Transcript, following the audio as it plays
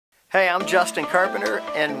Hey, I'm Justin Carpenter,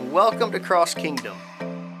 and welcome to Cross Kingdom.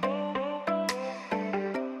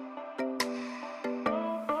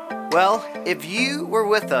 Well, if you were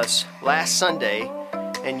with us last Sunday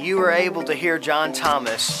and you were able to hear John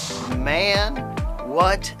Thomas, man,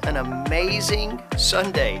 what an amazing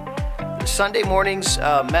Sunday. The Sunday morning's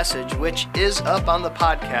message, which is up on the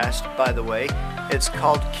podcast, by the way, it's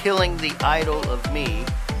called Killing the Idol of Me.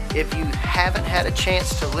 If you haven't had a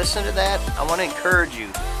chance to listen to that, I want to encourage you,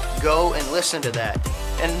 go and listen to that.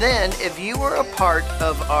 And then if you were a part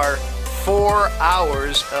of our 4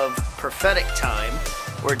 hours of prophetic time,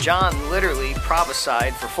 where John literally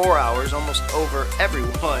prophesied for 4 hours almost over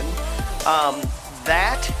everyone,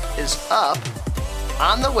 that is up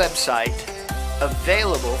on the website,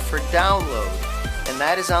 available for download, and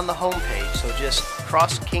that is on the homepage, so just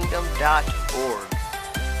crosskingdom.org.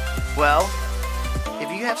 Well,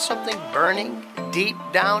 if you have something burning deep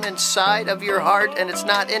down inside of your heart and it's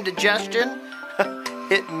not indigestion,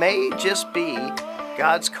 it may just be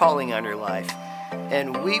God's calling on your life.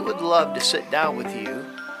 And we would love to sit down with you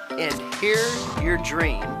and hear your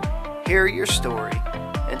dream, hear your story,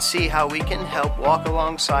 and see how we can help walk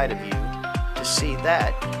alongside of you to see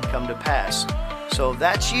that come to pass. So if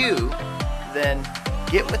that's you, then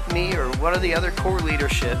get with me or one of the other core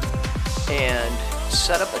leadership and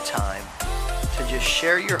set up a time to just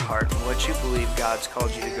share your heart and what you believe God's called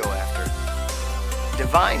you to go after.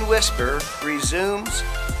 Divine Whisper resumes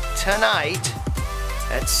tonight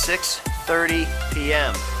at 6:30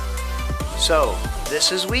 p.m. So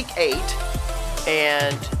this is week 8,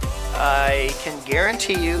 and I can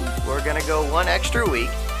guarantee you we're going to go one extra week.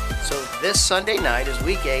 So this Sunday night is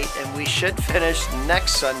week 8, and we should finish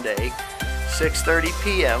next Sunday, 6:30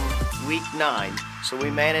 p.m., week 9. So we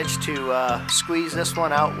managed to squeeze this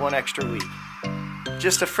one out one extra week.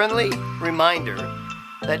 Just a friendly reminder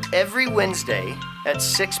that every Wednesday at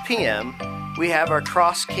 6 p.m. we have our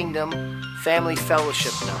Cross Kingdom Family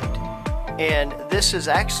Fellowship Night. And this is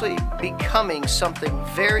actually becoming something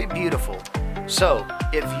very beautiful. So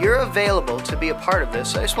if you're available to be a part of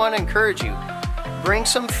this, I just want to encourage you, bring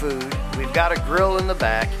some food. We've got a grill in the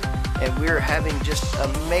back, and we're having just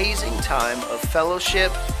amazing time of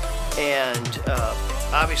fellowship and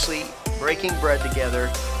obviously breaking bread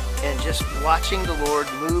together and just watching the Lord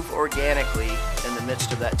move organically in the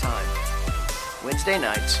midst of that time. Wednesday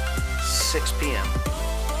nights, 6 p.m.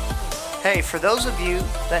 Hey, for those of you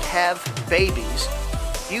that have babies,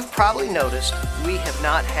 you've probably noticed we have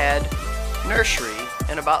not had nursery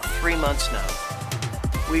in about 3 months now.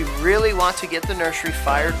 We really want to get the nursery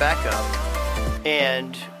fired back up,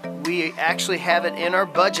 and we actually have it in our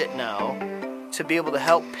budget now to be able to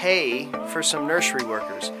help pay for some nursery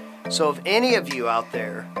workers. So if any of you out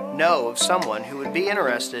there know of someone who would be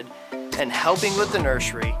interested in helping with the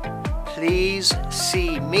nursery, please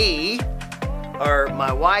see me or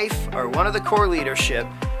my wife or one of the core leadership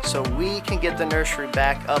so we can get the nursery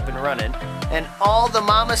back up and running. And all the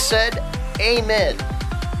mamas said, amen.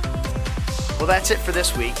 Well, that's it for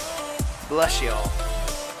this week. Bless you all.